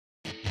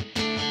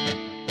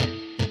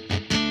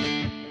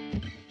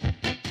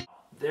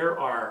there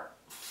are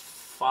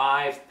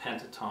 5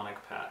 pentatonic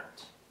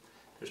patterns.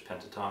 There's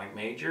pentatonic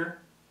major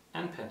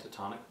and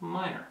pentatonic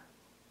minor.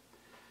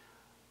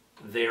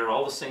 They are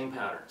all the same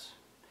patterns.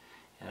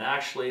 And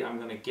actually, I'm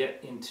going to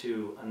get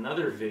into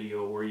another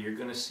video where you're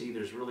going to see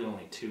there's really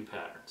only 2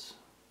 patterns.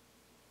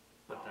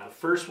 But the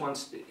first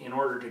one's, in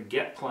order to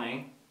get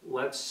playing,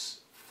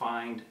 let's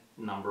find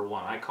number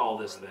 1. I call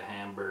this the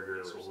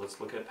Hamburger. So let's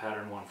look at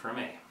pattern 1 from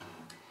A.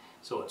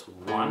 So it's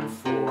 1,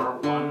 4,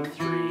 1,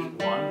 3, 1,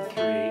 3,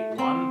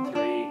 1,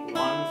 3,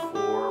 1,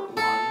 4,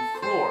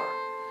 1, 4.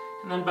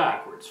 And then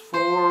backwards.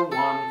 4,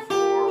 1,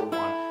 4,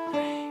 1,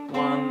 3,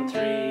 1,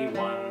 3,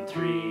 1,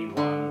 3,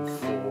 1,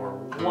 4,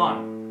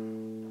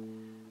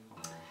 1.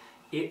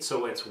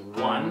 So it's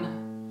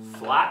 1,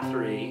 flat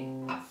 3,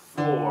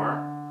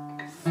 4,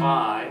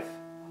 5,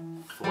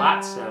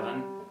 flat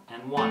 7,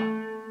 and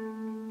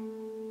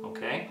 1.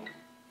 Okay?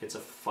 It's a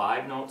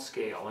 5-note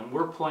scale, and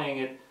we're playing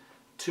it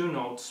 2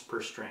 notes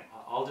per string.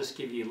 I'll just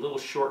give you little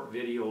short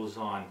videos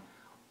on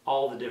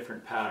all the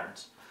different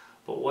patterns.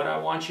 But what I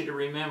want you to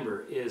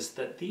remember is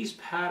that these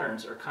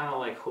patterns are kind of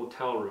like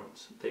hotel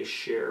rooms. They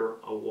share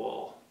a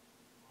wall.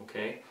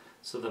 Okay?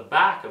 So the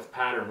back of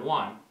pattern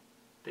 1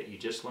 that you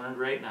just learned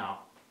right now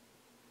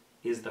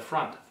is the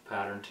front of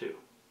pattern 2.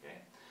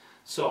 Okay?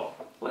 So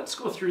let's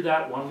go through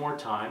that one more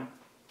time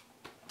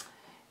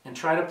and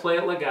try to play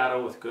it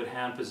legato with good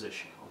hand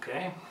position.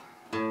 Okay?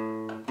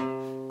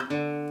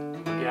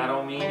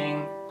 Legato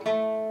meaning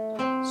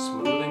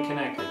smooth and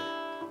connected.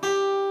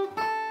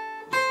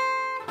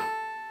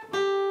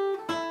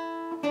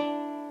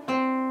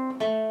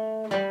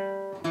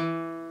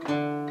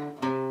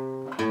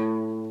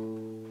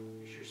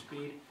 Here's your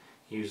speed.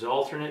 Use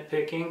alternate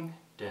picking.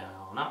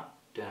 Down, up,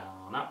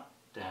 down, up,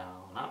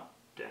 down, up,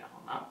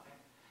 down, up.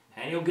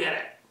 And you'll get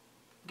it.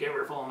 Give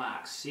her full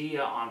max. See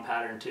ya on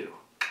pattern 2.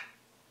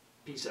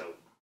 Peace out.